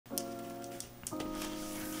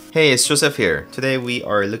Hey, it's Joseph here. Today we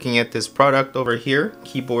are looking at this product over here,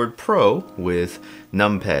 Keyboard Pro with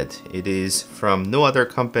Numpad. It is from no other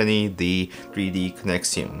company, the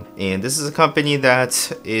 3Dconnexion. And this is a company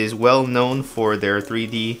that is well known for their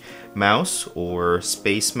 3D mouse, or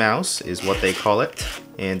SpaceMouse is what they call it.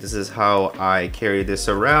 And this is how I carry this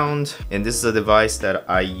around. And this is a device that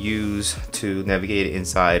I use to navigate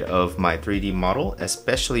inside of my 3D model,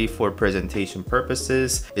 especially for presentation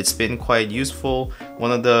purposes. It's been quite useful.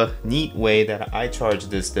 One of the neat way that I charge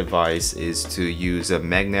this device is to use a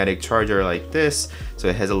magnetic charger like this. So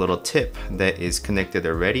it has a little tip that is connected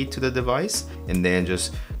already to the device, and then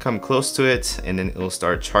just come close to it and then it'll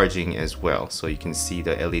start charging as well. So you can see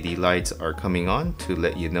the LED lights are coming on to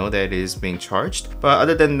let you know that it is being charged. But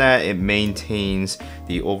other than that, it maintains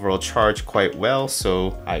the overall charge quite well,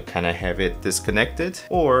 so I kind of have it disconnected.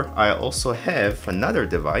 Or I also have another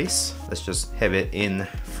device. Let's just have it in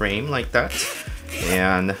frame like that.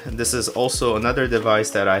 And this is also another device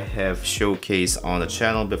that I have showcased on the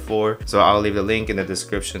channel before, so I'll leave a link in the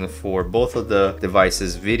description for both of the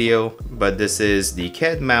devices video. But this is the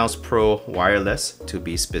CadMouse Pro Wireless to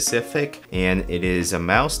be specific, and it is a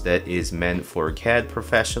mouse that is meant for CAD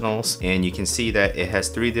professionals. And you can see that it has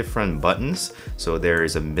 3 different buttons. So there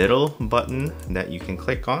is a middle button that you can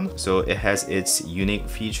click on, so it has its unique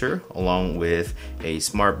feature, along with a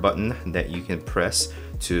smart button that you can press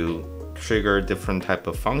to trigger different type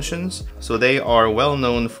of functions. So they are well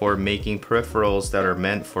known for making peripherals that are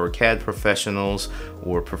meant for CAD professionals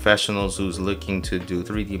or professionals who's looking to do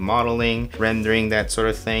 3D modeling, rendering, that sort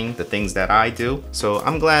of thing, the things that I do. So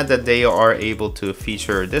I'm glad that they are able to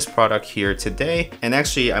feature this product here today. And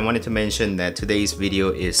actually, I wanted to mention that today's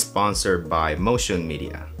video is sponsored by Motion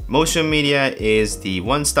Media. Motion Media is the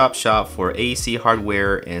one-stop shop for AEC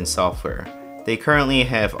hardware and software. They currently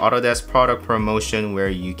have Autodesk product promotion where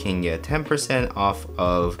you can get 10% off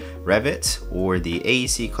of Revit or the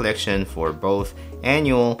AEC collection for both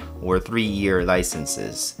annual or 3-year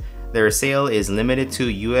licenses. Their sale is limited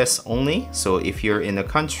to US only, so if you're in the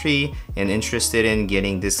country and interested in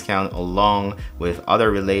getting discount along with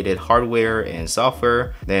other related hardware and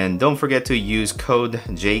software, then don't forget to use code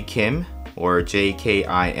JKim or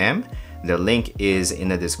JKIM. The link is in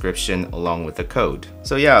the description along with the code.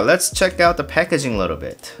 So yeah, let's check out the packaging a little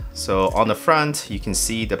bit. So on the front, you can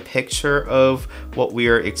see the picture of what we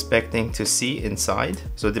are expecting to see inside.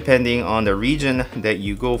 So depending on the region that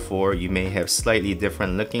you go for, you may have slightly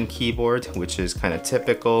different looking keyboard, which is kind of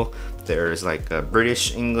typical. There's like a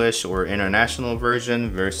British English or international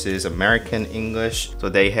version versus American English. So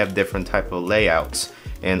they have different type of layouts.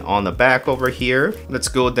 And on the back over here, let's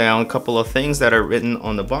go down a couple of things that are written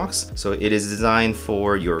on the box. So it is designed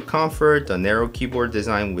for your comfort. The narrow keyboard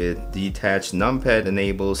design with detached numpad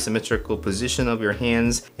enables symmetrical position of your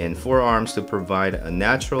hands and forearms to provide a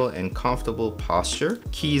natural and comfortable posture.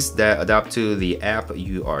 Keys that adapt to the app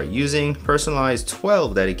you are using. Personalized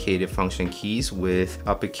 12 dedicated function keys with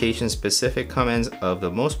application-specific commands of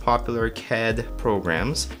the most popular CAD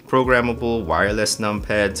programs. Programmable wireless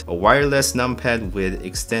numpad. A wireless numpad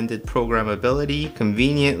with extended programmability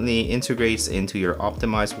conveniently integrates into your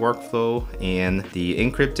optimized workflow, and the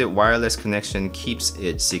encrypted wireless connection keeps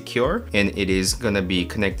it secure, and it is going to be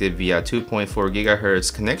connected via 2.4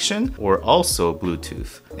 GHz connection or also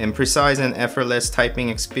Bluetooth. And precise and effortless typing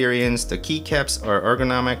experience. The keycaps are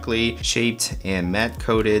ergonomically shaped and matte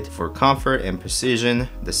coated for comfort and precision.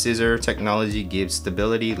 The scissor technology gives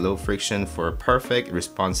stability, low friction for perfect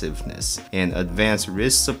responsiveness, and advanced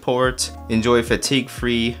wrist support. Enjoy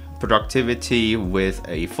fatigue-free productivity with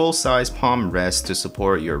a full-size palm rest to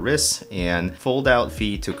support your wrists and fold-out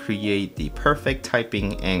feet to create the perfect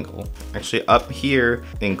typing angle. Actually, up here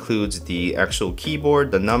includes the actual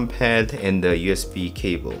keyboard, the numpad, and the USB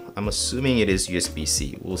cable. I'm assuming it is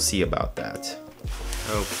USB-C. We'll see about that.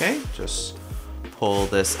 Okay, just pull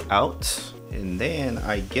this out. And then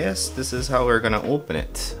I guess this is how we're gonna open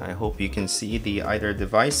it. I hope you can see the either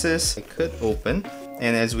devices. It could open.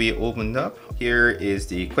 And as we opened up, here is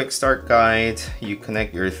the quick start guide. You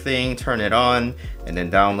connect your thing, turn it on, and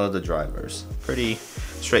then download the drivers. Pretty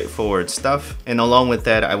straightforward stuff. And along with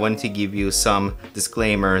that, I wanted to give you some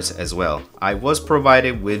disclaimers as well. I was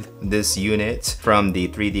provided with this unit from the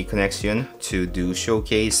 3Dconnexion to do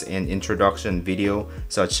showcase and introduction video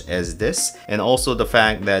such as this, and also the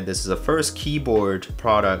fact that this is the first keyboard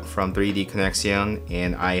product from 3Dconnexion,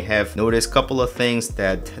 and I have noticed a couple of things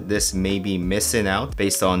that this may be missing out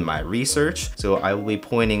based on my research. So I will be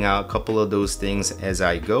pointing out a couple of those things as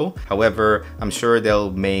I go. However, I'm sure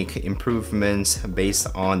they'll make improvements based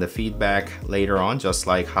on the feedback later on, just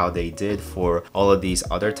like how they did for all of these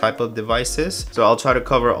other type of devices. devices. So I'll try to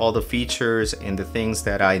cover all the features and the things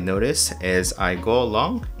that I notice as I go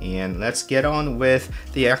along. And let's get on with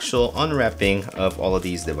the actual unwrapping of all of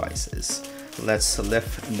these devices. Let's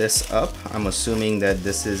lift this up. I'm assuming that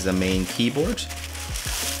this is the main keyboard.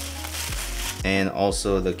 And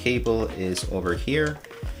also the cable is over here.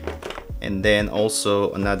 And then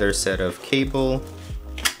also another set of cable.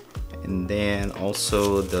 And then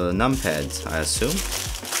also the numpads, I assume.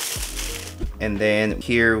 And then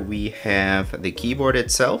here we have the keyboard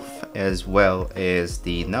itself as well as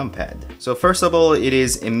the numpad. So first of all, it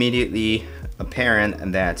is immediately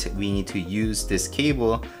apparent that we need to use this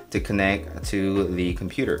cable to connect to the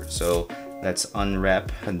computer. So let's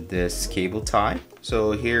unwrap this cable tie.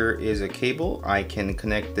 So here is a cable. I can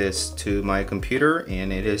connect this to my computer,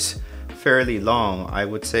 and it is fairly long. I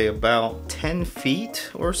would say about 10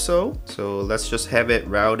 feet or so. So let's just have it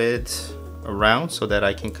routed around so that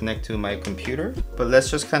I can connect to my computer. But let's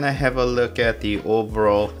just kind of have a look at the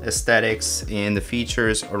overall aesthetics and the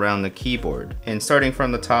features around the keyboard. And starting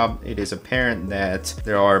from the top, it is apparent that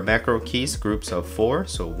there are macro keys, groups of 4.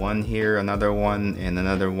 So one here, another one, and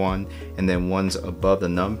another one, and then one's above the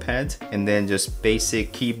numpad. And then just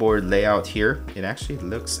basic keyboard layout here. It actually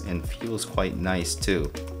looks and feels quite nice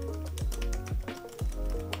too.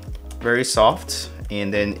 Very soft.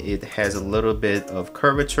 And then it has a little bit of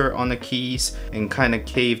curvature on the keys and kind of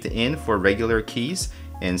caved in for regular keys.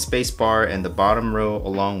 And spacebar and the bottom row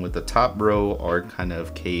along with the top row are kind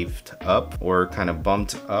of caved up or kind of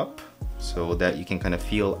bumped up so that you can kind of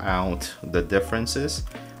feel out the differences,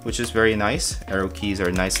 which is very nice. Arrow keys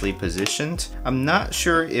are nicely positioned. I'm not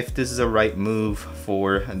sure if this is the right move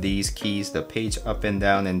for these keys, the page up and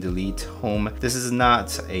down and delete home. This is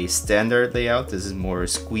not a standard layout. This is more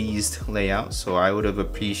squeezed layout. So I would have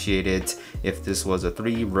appreciated if this was a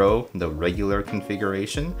 3-row, the regular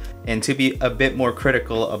configuration. And to be a bit more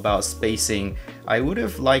critical about spacing, I would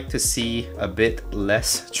have liked to see a bit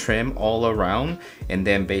less trim all around and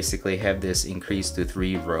then basically have this increase to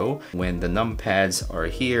 3-row when the numpads are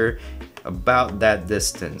here about that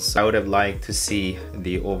distance. I would have liked to see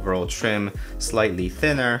the overall trim slightly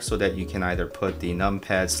thinner so that you can either put the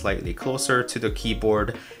numpad slightly closer to the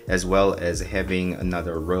keyboard as well as having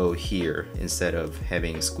another row here instead of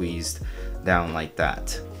having squeezed down like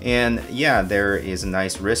that. And yeah, there is a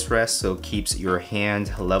nice wrist rest, so it keeps your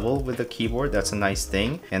hand level with the keyboard. That's a nice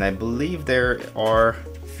thing. And I believe there are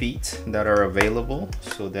feet that are available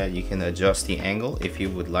so that you can adjust the angle if you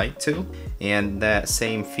would like to. And that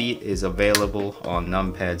same feet is available on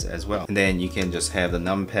numpads as well. And then you can just have the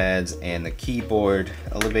numpads and the keyboard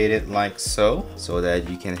elevated like so that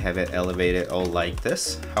you can have it elevated all like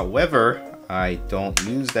this. However, I don't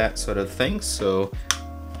use that sort of thing, so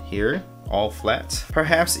here all flat.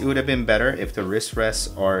 Perhaps it would have been better if the wrist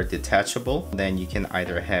rests are detachable. Then you can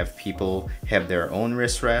either have people have their own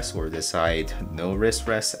wrist rest or decide no wrist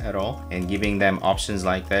rest at all. And giving them options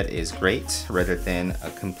like that is great rather than a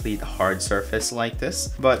complete hard surface like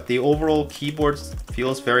this. But the overall keyboard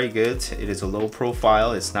feels very good. It is a low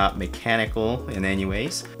profile. It's not mechanical in any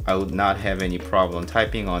ways. I would not have any problem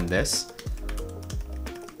typing on this.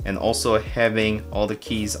 And also having all the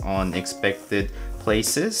keys on expected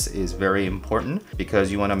places is very important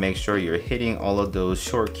because you want to make sure you're hitting all of those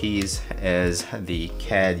short keys as the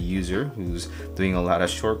CAD user who's doing a lot of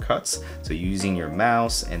shortcuts. So using your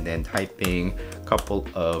mouse and then typing a couple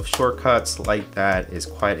of shortcuts like that is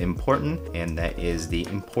quite important, and that is the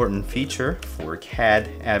important feature for CAD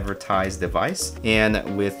advertised device.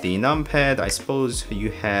 And with the numpad, I suppose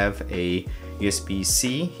you have a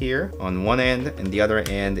USB-C here on one end, and the other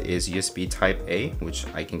end is USB type A, which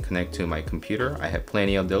I can connect to my computer. I have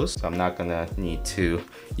plenty of those, so I'm not gonna need to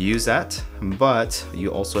use that. But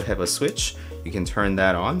you also have a switch. You can turn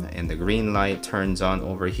that on and the green light turns on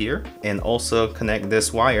over here, and also connect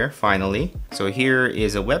this wire finally. So here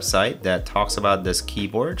is a website that talks about this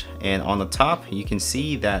keyboard, and on the top you can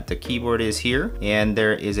see that the keyboard is here, and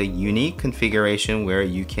there is a unique configuration where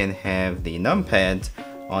you can have the numpad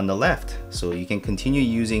on the left. So you can continue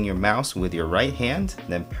using your mouse with your right hand,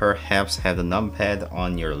 then perhaps have the numpad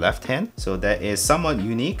on your left hand. So that is somewhat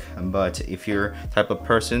unique, but if you're type of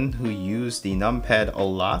person who use the numpad a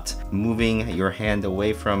lot, moving your hand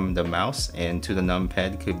away from the mouse and to the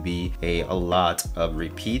numpad could be a lot of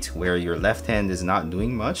repeat where your left hand is not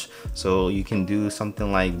doing much. So you can do something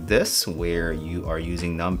like this where you are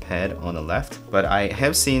using numpad on the left. But I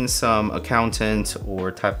have seen some accountant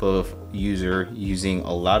or type of user using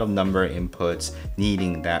a lot of number inputs,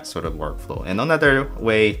 needing that sort of workflow. And another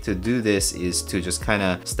way to do this is to just kind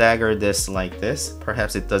of stagger this like this.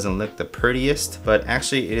 Perhaps it doesn't look the prettiest, but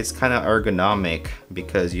actually it is kind of ergonomic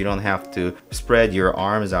because you don't have to spread your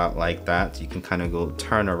arms out like that. You can kind of go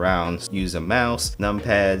turn around, use a mouse,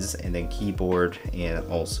 numpads, and then keyboard, and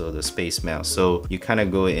also the SpaceMouse. So you kind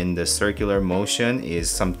of go in the circular motion is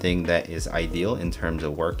something that is ideal in terms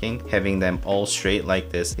of working. Having them all straight like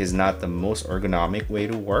this is not the most ergonomic way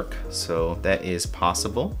to work, so that is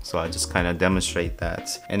possible. So I just kind of demonstrate that.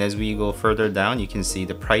 And as we go further down, you can see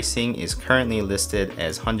the pricing is currently listed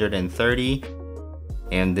as $130.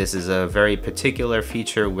 And this is a very particular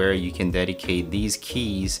feature where you can dedicate these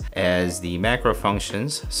keys as the macro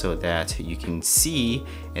functions so that you can see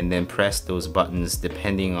and then press those buttons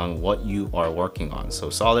depending on what you are working on. So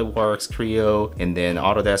SolidWorks, Creo, and then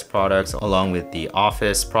Autodesk products along with the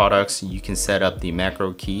Office products, you can set up the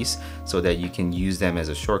macro keys so that you can use them as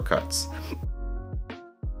a shortcuts.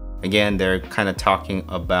 Again, they're kind of talking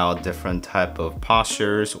about different type of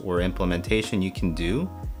postures or implementation you can do.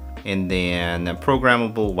 And then a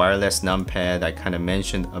programmable wireless numpad, I kind of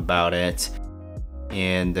mentioned about it,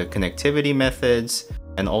 and the connectivity methods,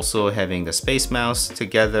 and also having the SpaceMouse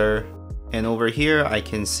together. And over here I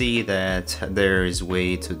can see that there is a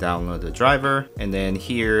way to download the driver, and then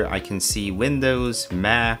here I can see Windows,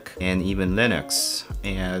 Mac, and even Linux.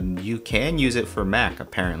 And you can use it for Mac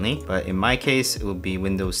apparently, but in my case it will be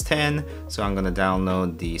Windows 10, so I'm gonna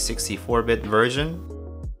download the 64-bit version.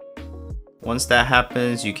 Once that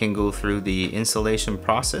happens, you can go through the installation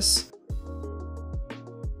process.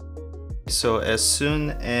 So as soon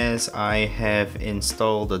as I have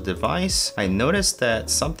installed the device, I noticed that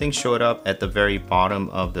something showed up at the very bottom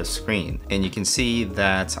of the screen. And you can see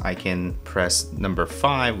that I can press number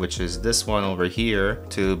 5, which is this one over here,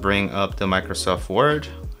 to bring up the Microsoft Word.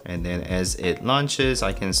 And then as it launches,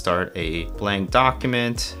 I can start a blank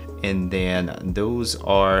document, and then those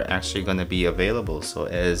are actually going to be available. So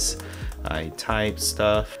as I type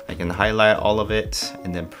stuff, I can highlight all of it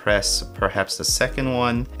and then press perhaps the second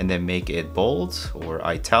one and then make it bold or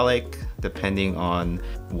italic depending on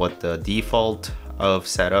what the default of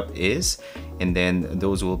setup is, and then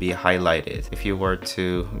those will be highlighted. If you were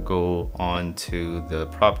to go on to the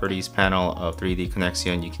properties panel of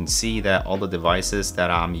 3Dconnexion, you can see that all the devices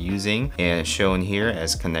that I'm using and shown here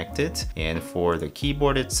as connected, and for the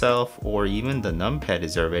keyboard itself or even the numpad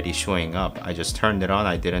is already showing up. I just turned it on,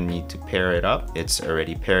 I didn't need to pair it up. It's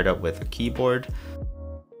already paired up with a keyboard.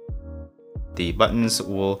 The buttons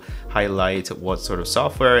will highlight what sort of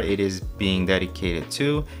software it is being dedicated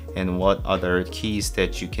to and what other keys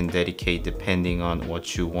that you can dedicate depending on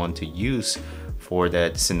what you want to use for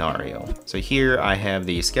that scenario. So here I have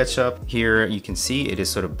the SketchUp. Here you can see it is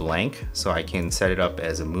sort of blank, so I can set it up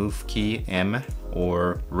as a move key M,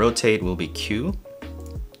 or rotate will be Q.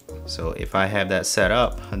 So if I have that set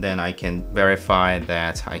up, then I can verify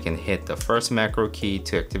that I can hit the first macro key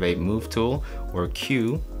to activate move tool, or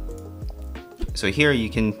Q. So here you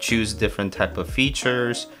can choose different type of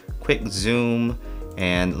features, quick zoom,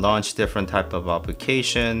 and launch different type of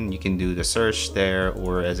application. You can do the search there,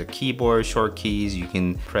 or as a keyboard short keys, you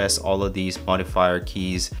can press all of these modifier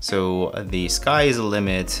keys. So the sky is the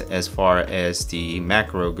limit as far as the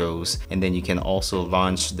macro goes. And then you can also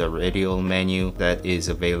launch the radial menu that is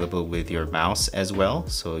available with your mouse as well.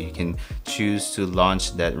 So you can choose to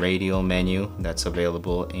launch that radial menu that's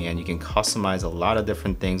available, and you can customize a lot of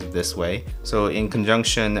different things this way. So in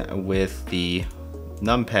conjunction with the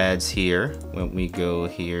numpads here, when we go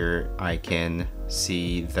here, I can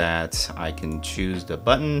see that I can choose the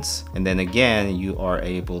buttons, and then again you are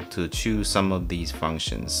able to choose some of these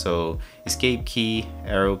functions. So escape key,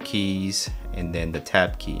 arrow keys, and then the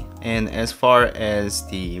tab key. And as far as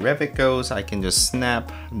the Revit goes, I can just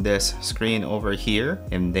snap this screen over here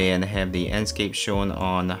and then have the Enscape shown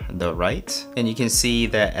on the right. And you can see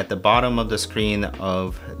that at the bottom of the screen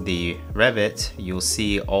of the Revit, you'll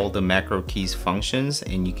see all the macro keys functions,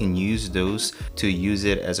 and you can use those to use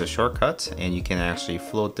it as a shortcut, and you can actually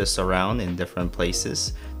float this around in different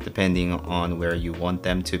places depending on where you want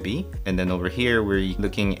them to be. And then over here, we're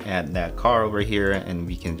looking at that car over here, and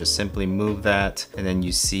we can just simply move that, and then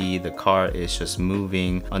you see the car is just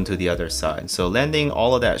moving onto the other side. So landing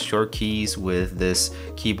all of that short keys with this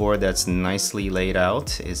keyboard that's nicely laid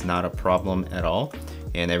out is not a problem at all,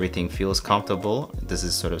 and everything feels comfortable. This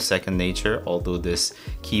is sort of second nature. Although this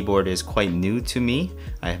keyboard is quite new to me,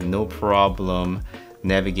 I have no problem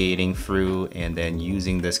navigating through and then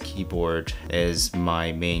using this keyboard as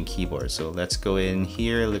my main keyboard. So let's go in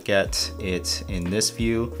here, look at it in this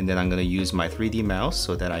view, and then I'm going to use my 3D mouse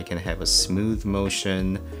so that I can have a smooth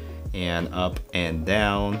motion and up and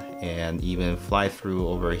down, and even fly through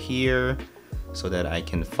over here so that I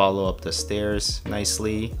can follow up the stairs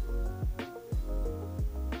nicely.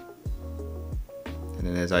 And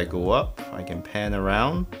then as I go up, I can pan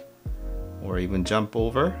around or even jump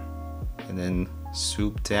over and then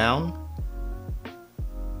swoop down.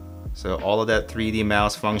 So all of that 3D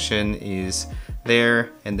mouse function is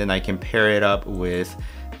there, and then I can pair it up with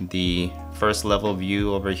the first level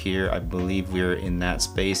view over here. I believe we're in that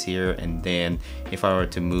space here, and then if I were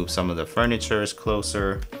to move some of the furniture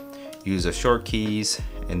closer, use the short keys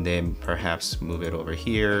and then perhaps move it over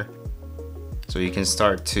here. So you can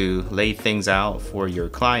start to lay things out for your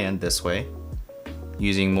client this way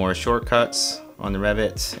using more shortcuts on the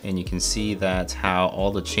Revit, and you can see that how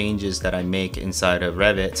all the changes that I make inside of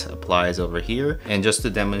Revit applies over here. And just to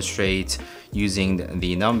demonstrate using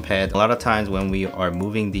the numpad, a lot of times when we are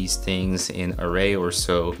moving these things in array or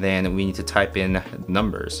so, then we need to type in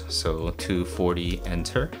numbers. So 240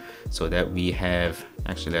 enter, so that we have,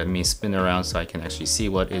 actually let me spin around so I can actually see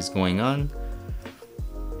what is going on.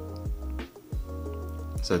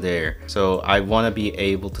 So there. So I want to be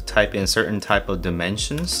able to type in certain type of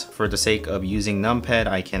dimensions. For the sake of using numpad,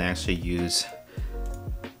 I can actually use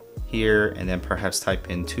here and then perhaps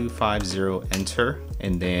type in 250 enter,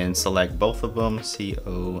 and then select both of them,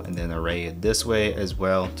 CO, and then array it this way as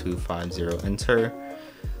well, 250 enter.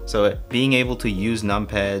 So being able to use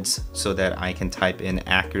numpads so that I can type in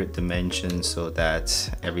accurate dimensions so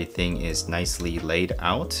that everything is nicely laid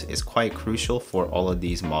out is quite crucial for all of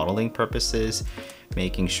these modeling purposes,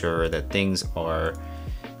 making sure that things are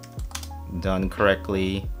done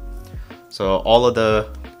correctly. So all of the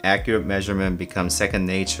accurate measurement becomes second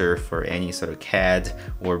nature for any sort of CAD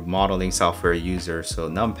or modeling software user. So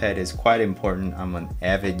numpad is quite important. I'm an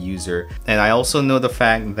avid user, and I also know the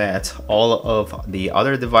fact that all of the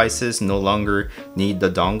other devices no longer need the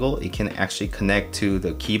dongle. It can actually connect to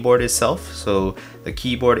the keyboard itself. So the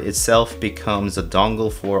keyboard itself becomes a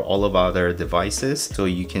dongle for all of other devices. So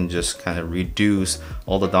you can just kind of reduce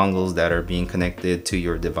all the dongles that are being connected to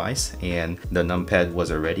your device, and the numpad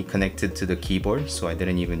was already connected to the keyboard, so I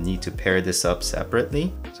didn't even need to pair this up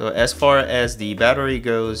separately. So as far as the battery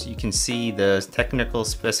goes, you can see the technical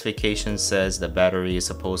specification says the battery is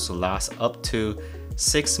supposed to last up to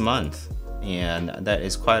 6 months, and that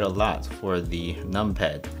is quite a lot for the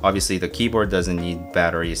numpad. Obviously the keyboard doesn't need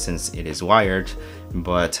battery since it is wired,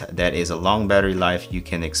 but that is a long battery life you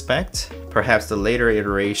can expect. Perhaps the later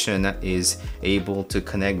iteration is able to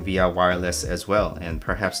connect via wireless as well, and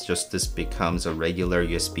perhaps just this becomes a regular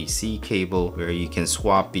USB-C cable where you can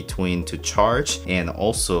swap between to charge and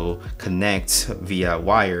also connect via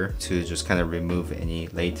wire to just kind of remove any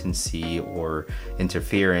latency or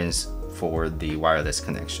interference for the wireless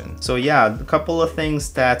connection. So yeah, a couple of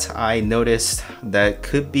things that I noticed that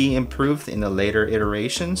could be improved in the later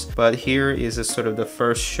iterations, but here is a sort of the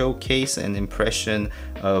first showcase and impression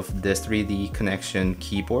of this 3Dconnexion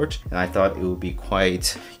keyboard, and I thought it would be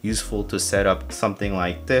quite useful to set up something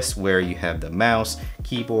like this where you have the mouse,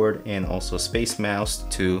 keyboard, and also SpaceMouse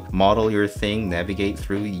to model your thing, navigate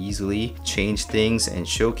through easily, change things, and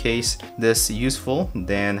showcase this useful.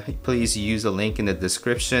 Then please use the link in the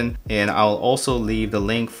description, and I'll also leave the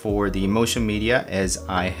link for the Motion Media. As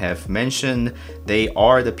I have mentioned, they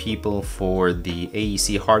are the people for the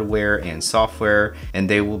AEC hardware and software, and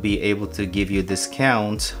they will be able to give you a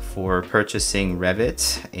discount for purchasing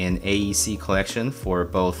Revit and AEC collection for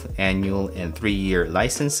both annual and 3-year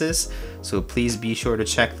licenses. So please be sure to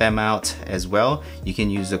check them out as well. You can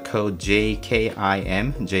use the code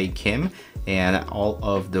JKim, and all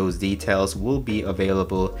of those details will be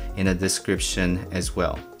available in the description as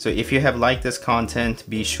well. So if you have liked this content,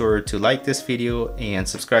 be sure to like this video and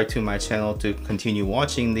subscribe to my channel to continue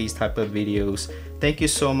watching these type of videos. Thank you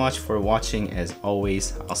so much for watching. As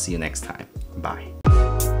always, I'll see you next time. Bye.